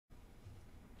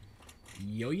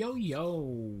Yo,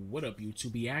 what up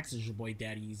YouTube It's your boy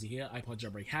Daddy Easy here, ipod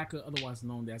jailbreak hacker, otherwise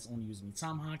known as only using me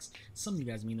Tomahawks. Some of you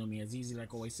guys may know me as Easy,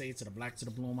 like I always say, to the black to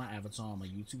the blue, my avatar on my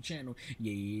YouTube channel.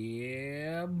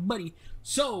 Yeah, buddy.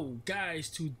 So guys,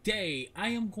 today I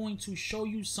am going to show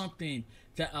you something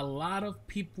that a lot of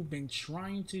people been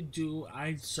trying to do.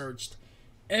 I searched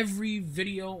every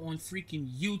video on freaking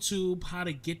YouTube how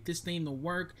to get this thing to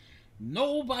work.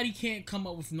 Nobody can't come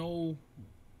up with no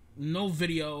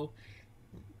video.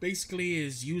 Basically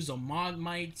is use a mod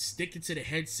mic, stick it to the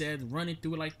headset, run it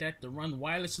through like that to run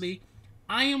wirelessly.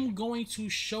 I am going to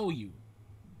show you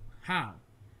how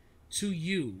to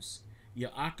use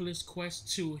your Oculus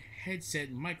Quest 2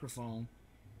 headset microphone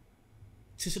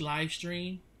to live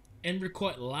stream and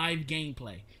record live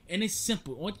gameplay. And it's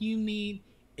simple. All you need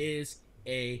is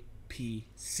a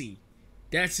PC.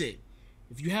 That's it.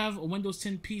 If you have a Windows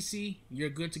 10 PC, you're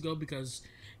good to go, because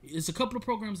there's a couple of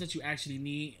programs that you actually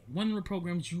need. One of the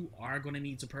programs you are going to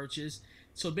need to purchase.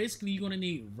 So basically, you're going to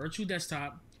need Virtual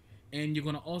Desktop, and you're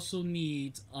going to also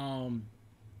need a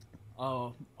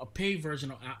paid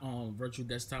version of Virtual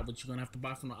Desktop, which you're going to have to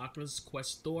buy from the Oculus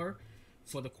Quest store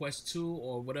for the Quest 2,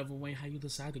 or whatever way how you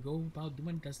decide to go about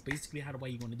doing it. That's basically how the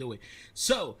way you're going to do it.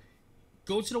 So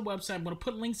go to the website. I'm going to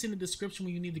put links in the description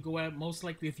where you need to go at. Most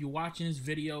likely, if you're watching this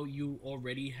video, you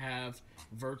already have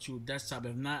Virtual Desktop.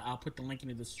 If not, I'll put the link in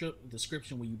the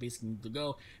description where you basically need to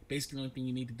go. Basically, the only thing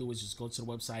you need to do is just go to the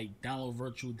website, download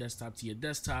Virtual Desktop to your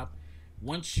desktop.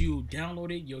 Once you download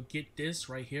it, you'll get this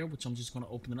right here, which I'm just going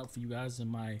to open it up for you guys in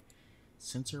my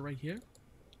center right here.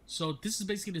 So this is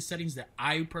basically the settings that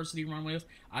I personally run with.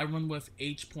 I run with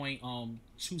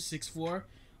H.264.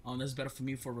 That's better for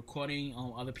me for recording.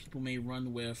 Other people may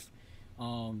run with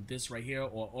this right here,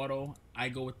 or auto. I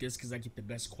go with this because I get the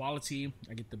best quality.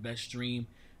 I get the best stream.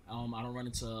 I don't run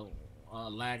into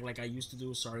lag like I used to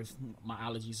do. Sorry if my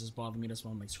allergies is bothering me. That's why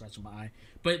I'm like scratching my eye.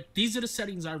 But these are the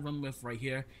settings I run with right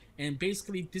here. And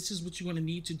basically, this is what you're going to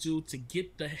need to do to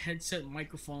get the headset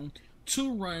microphone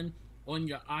to run on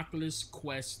your Oculus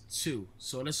Quest 2.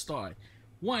 So let's start.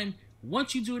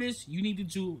 Once you do this, you need to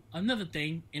do another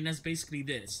thing, and that's basically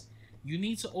this. You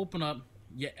need to open up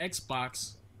your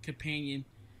Xbox companion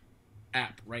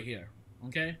app right here,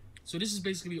 okay? So this is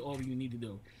basically all you need to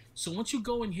do. So once you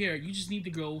go in here, you just need to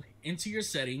go into your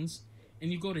settings,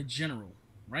 and you go to General,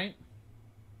 right?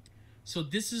 So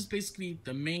this is basically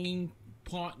the main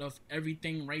part of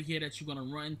everything right here that you're going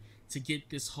to run to get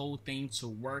this whole thing to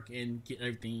work and get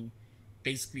everything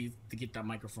basically to get that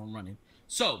microphone running.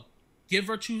 So get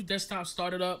Virtual Desktop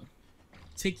started up.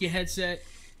 Take your headset,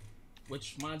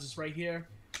 which mine is right here.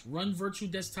 Run Virtual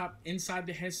Desktop inside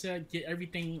the headset. Get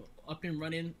everything up and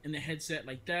running in the headset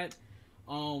like that.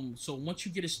 So once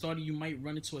you get it started, you might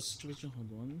run into a situation.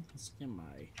 Hold on, let's get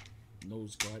my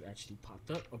nose guard actually popped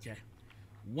up. Okay.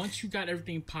 Once you got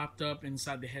everything popped up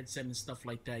inside the headset and stuff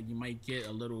like that, you might get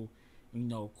a little,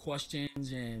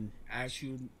 questions and ask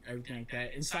you everything like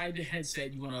that. Inside the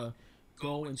headset, you're gonna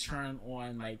go and turn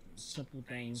on like simple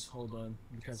things. Hold on,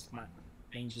 because my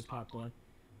thing just popped on.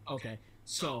 Okay,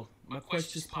 so my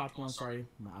Quest just popped on. Sorry,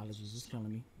 my allergies is killing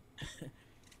me.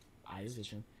 Eye is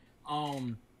itching.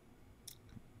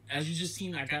 As you just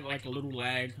seen, I got like a little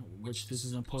lag, which this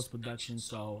is in post-production,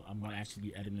 so I'm gonna actually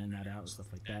be editing that out and stuff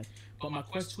like that. But my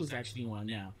Quest 2 is actually on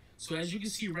now. So as you can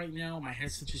see right now, my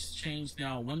headset just changed.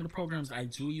 Now, one of the programs I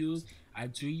do use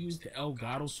the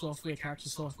Elgato software, capture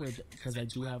software, because I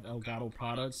do have Elgato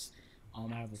products. I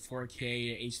have a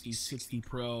 4K, HD60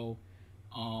 Pro,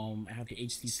 I have the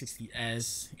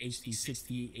HD60S,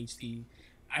 HD60, HD.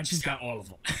 I just got all of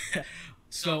them.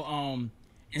 So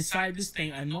inside this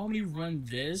thing, I normally run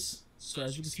this. So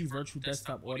as you can see, Virtual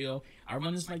Desktop Audio, I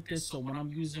run this like this. So when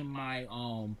I'm using my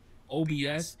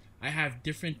OBS, I have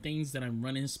different things that I'm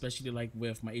running, especially like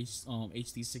with my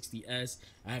HD60S.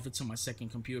 I have it to my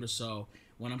second computer. So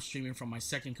when I'm streaming from my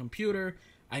second computer,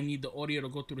 I need the audio to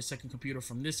go through the second computer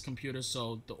from this computer.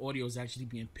 So the audio is actually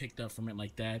being picked up from it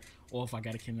like that. Or if I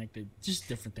got to connect it, just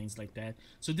different things like that.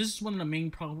 So this is one of the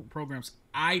main programs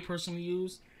I personally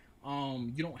use.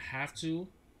 You don't have to.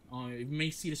 You may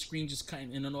see the screen just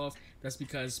cutting in and off. That's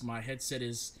because my headset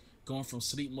is going from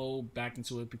sleep mode back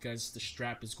into it, because the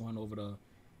strap is going over the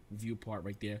view part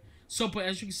right there. So, but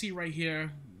as you can see right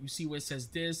here, you see where it says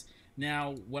this.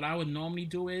 Now, what I would normally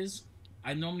do is,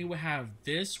 I normally would have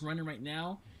this running right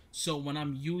now. So when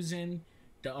I'm using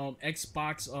the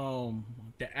Xbox,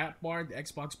 the app bar, the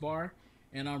Xbox bar,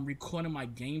 and I'm recording my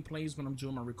gameplays when I'm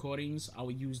doing my recordings, I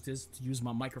would use this to use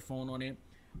my microphone on it.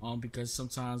 Because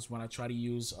sometimes when I try to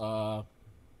use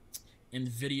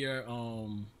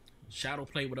NVIDIA shadow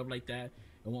play, whatever like that,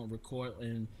 it won't record,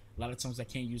 and A lot of times I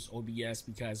can't use OBS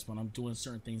because when I'm doing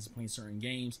certain things, playing certain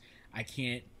games, I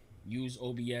can't use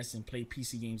OBS and play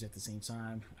PC games at the same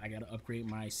time. I gotta upgrade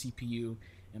my CPU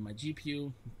and my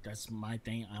GPU. That's my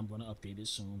thing. I'm gonna update it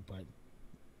soon, but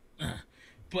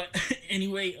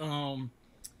anyway,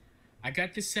 I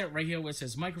got this set right here where it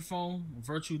says microphone,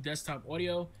 virtual desktop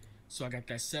audio. So I got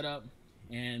that set up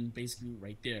and basically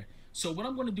right there. So what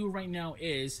I'm going to do right now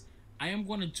is I am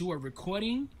going to do a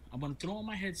recording. I'm going to throw on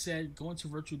my headset, go into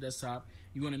virtual desktop.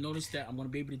 You're going to notice that I'm going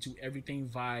to be able to do everything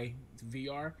via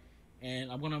VR.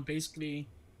 And I'm going to basically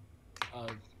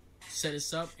set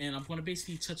this up, and I'm going to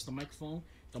basically touch the microphone.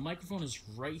 The microphone is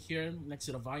right here next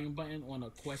to the volume button on a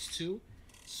Quest 2.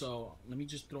 So let me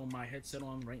just throw my headset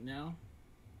on right now.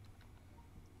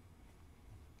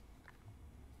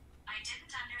 I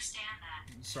didn't understand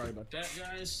that. Sorry about that,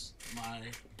 guys. My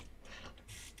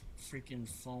freaking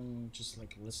phone just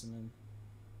like listening.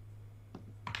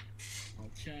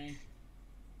 Okay.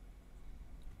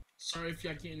 Sorry if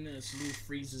y'all getting this little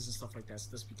freezes and stuff like that. So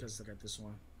that's because I got this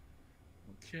one.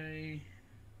 Okay.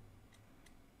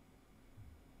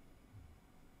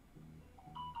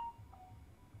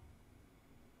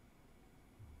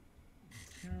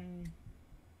 Okay.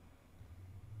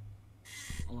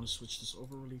 I want to switch this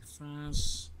over really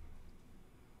fast.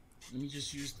 Let me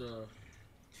just use the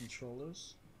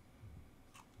controllers.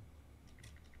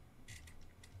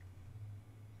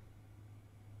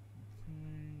 Okay.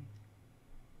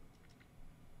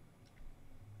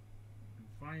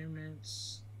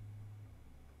 Environments.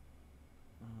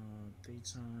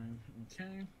 Daytime.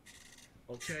 Okay.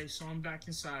 Okay, so I'm back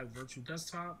inside virtual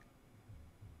desktop.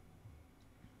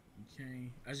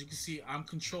 Okay, as you can see, I'm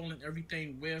controlling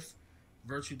everything with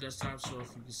virtual desktop. So if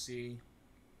you can see,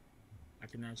 I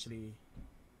can actually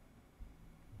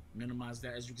minimize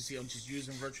that. As you can see, I'm just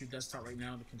using virtual desktop right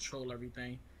now to control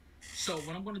everything. So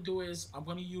what I'm going to do is I'm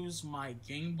going to use my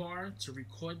game bar to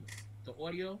record the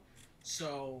audio.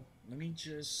 So let me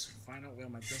just find out where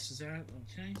my desk is at.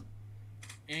 Okay,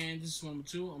 and this is what I'm going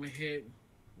to do. I'm going to hit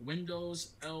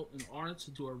Windows L and R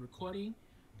to do a recording,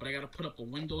 but I got to put up a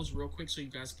Windows real quick so you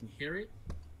guys can hear it.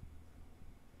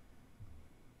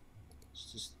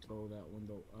 Let's just throw that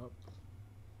window up.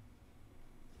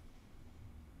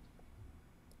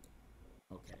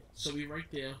 Okay, so we right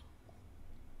there,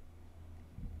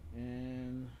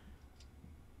 and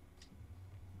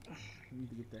I need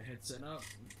to get the headset up.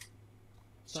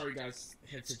 Sorry guys,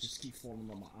 headset just keep falling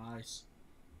on my eyes.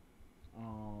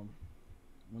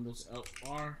 Windows L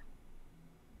R.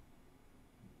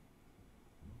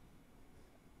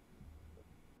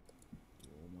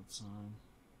 One more time.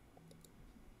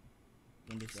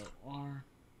 Windows L R.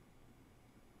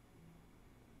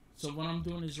 So what I'm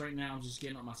doing is right now I'm just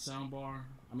getting up my sound bar.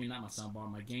 I mean not my sound bar,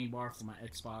 my game bar for my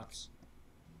Xbox.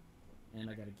 And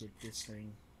I gotta get this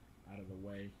thing out of the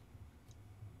way.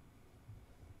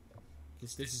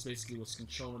 Because this is basically what's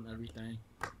controlling everything.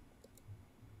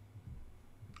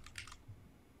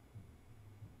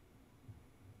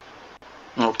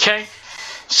 Okay,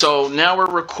 so now we're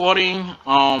recording.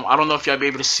 I don't know if y'all be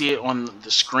able to see it on the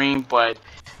screen, but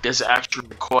there's an actual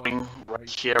recording right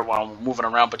here while I'm moving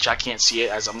around, but y'all can't see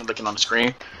it as I'm looking on the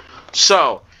screen.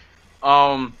 So,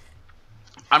 I'm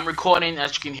recording.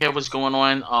 As you can hear what's going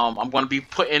on. I'm going to be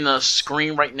putting the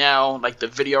screen right now, like the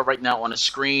video right now on the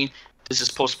screen. This is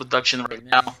post-production right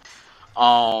now.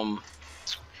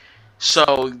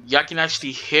 So y'all can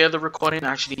actually hear the recording.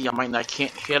 Actually, y'all might not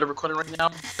can't hear the recording right now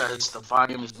because the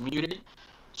volume is muted.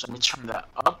 So let me turn that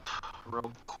up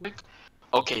real quick.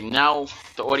 Okay, now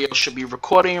the audio should be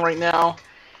recording right now.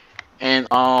 And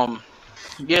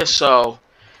yeah, so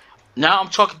now I'm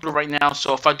talking through right now.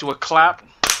 So if I do a clap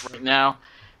right now,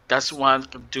 that's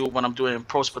what I do when I'm doing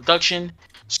post-production.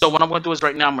 So what I'm going to do is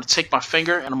right now I'm going to take my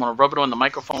finger and I'm going to rub it on the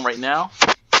microphone right now,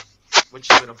 which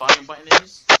is where the volume button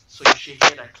is. So you should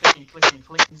hear that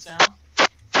clicking sound.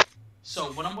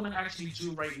 So what I'm going to actually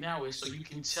do right now is so you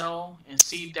can tell and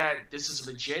see that this is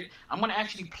legit. I'm going to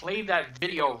actually play that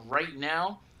video right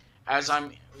now as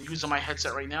I'm using my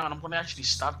headset right now. And I'm going to actually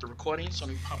stop the recording. So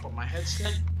let me pop up my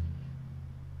headset.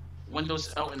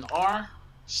 Windows L and R.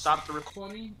 Stop the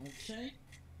recording. Okay.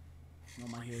 Oh,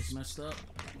 my hair's messed up.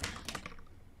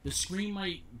 The screen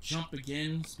might jump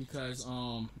again because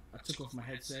I took off my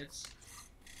headsets.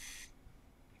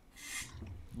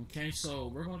 Okay,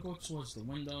 so we're gonna go towards the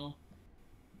window.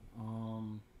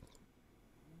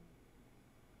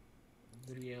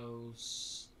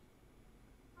 Videos,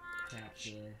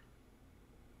 capture.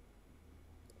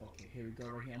 Okay, here we go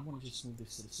right here. I'm gonna just move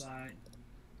this to the side.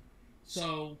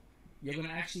 So you're gonna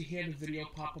actually hear the video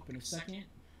pop up in a second.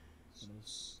 So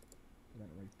let's put that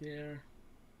right there.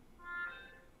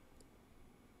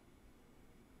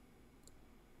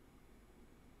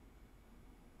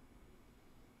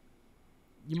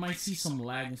 you might see some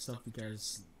lag and stuff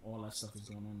because all that stuff is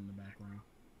going on in the background.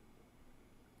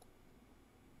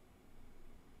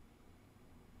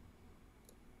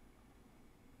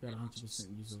 Got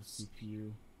 100% use of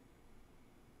CPU.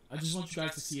 I just want you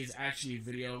guys to see it's actually a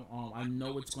video. I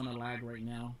know it's gonna lag right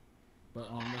now, but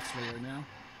let's play right now.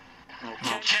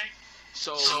 Okay.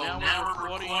 So now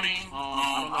we're recording.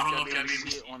 I don't know if y'all can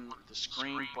see it on the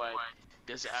screen, but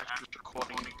there's actually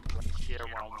recording right here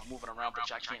while I'm moving around, but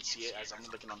y'all can't see it as I'm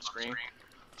looking on the screen.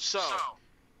 So,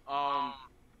 I'm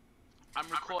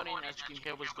recording. As you can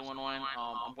hear what's going on.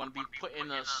 I'm going to be putting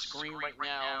the screen right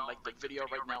now, like the video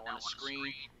right now on the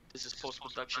screen. This is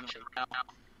post-production right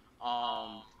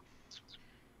now.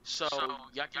 So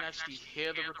y'all can actually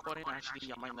hear the recording. Actually,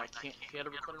 y'all might not can't hear the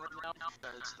recording right now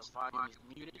because the volume is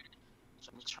muted.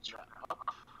 So let me turn that up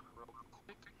real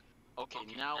quick.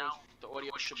 Okay, now the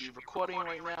audio should be recording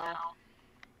right now.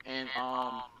 And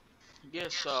yeah,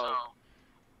 so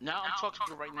now I'm talking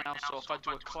to you right now. So if I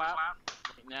do a clap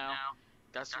right now,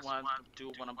 that's what I'm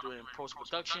do when I'm doing in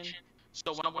post-production.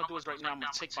 So what I'm gonna do is right now I'm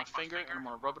gonna take my finger and I'm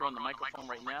gonna rub it on the microphone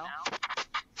right now.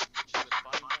 Which is where the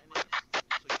volume button is.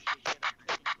 So you should hear that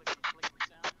clicking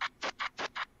sound.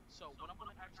 So what I'm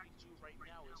gonna actually do right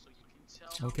now is so you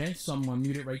can tell. Okay, so I'm gonna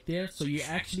mute it right there. So you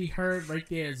actually heard right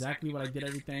there exactly what I did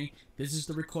everything. This is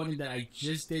the recording that I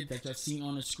just did that y'all seen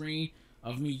on the screen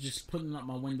of me just putting up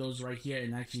my windows right here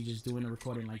and actually just doing a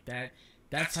recording like that.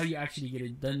 That's how you actually get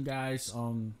it done, guys.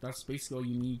 That's basically all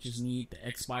you need. You just need the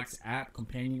Xbox app,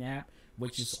 companion app,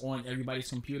 which is on everybody's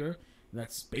computer.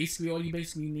 That's basically all you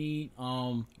basically need.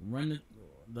 Run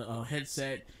the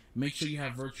headset. Make sure you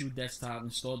have Virtual Desktop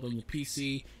installed on your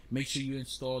PC. Make sure you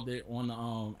installed it on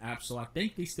the App Store. I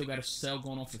think they still got a sale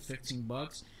going on for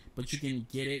 $15, but you can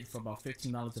get it for about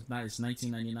 $15. If not, it's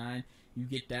 $19.99. You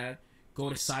get that. Go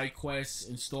to SideQuest,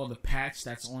 install the patch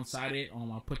that's on side it.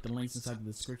 I'll put the links inside the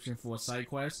description for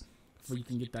SideQuest, so you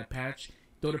can get that patch.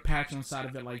 Throw the patch on side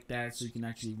of it like that, so you can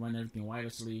actually run everything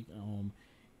wirelessly.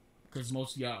 Because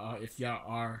most of y'all, if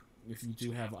you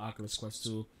do have an Oculus Quest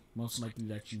 2, most likely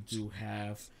that you do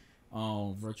have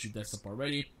Virtual Desktop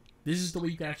already. This is the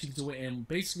way you can actually do it, and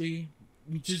basically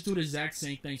you just do the exact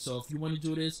same thing. So if you want to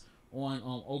do this on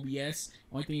OBS,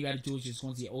 only thing you got to do is just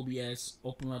go to your OBS,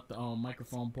 open up the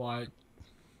microphone part,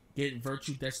 get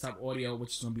Virtual Desktop Audio,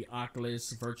 which is going to be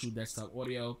Oculus Virtual Desktop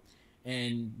Audio,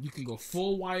 and you can go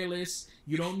full wireless.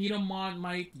 You don't need a mod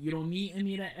mic. You don't need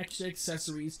any of that extra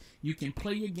accessories. You can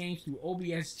play your games through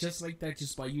OBS just like that,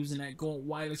 just by using that, going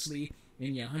wirelessly,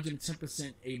 and you're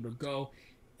 110% able to go,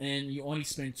 and you only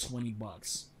spend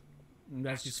 $20. And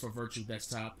that's just for Virtual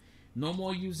Desktop. No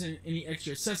more using any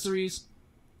extra accessories.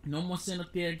 No more sitting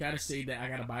up there, gotta say that I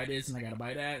gotta buy this and I gotta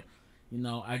buy that. You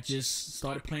know, I just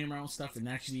started playing around with stuff and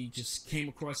actually just came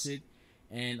across it.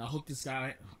 And I hope this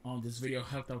video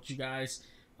helped out you guys.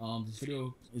 This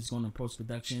video is going to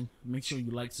post-production. Make sure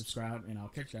you like, subscribe, and I'll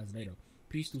catch you guys later.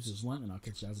 Peace, deuces, one, and I'll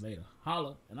catch you guys later.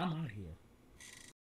 Holla, and I'm out of here.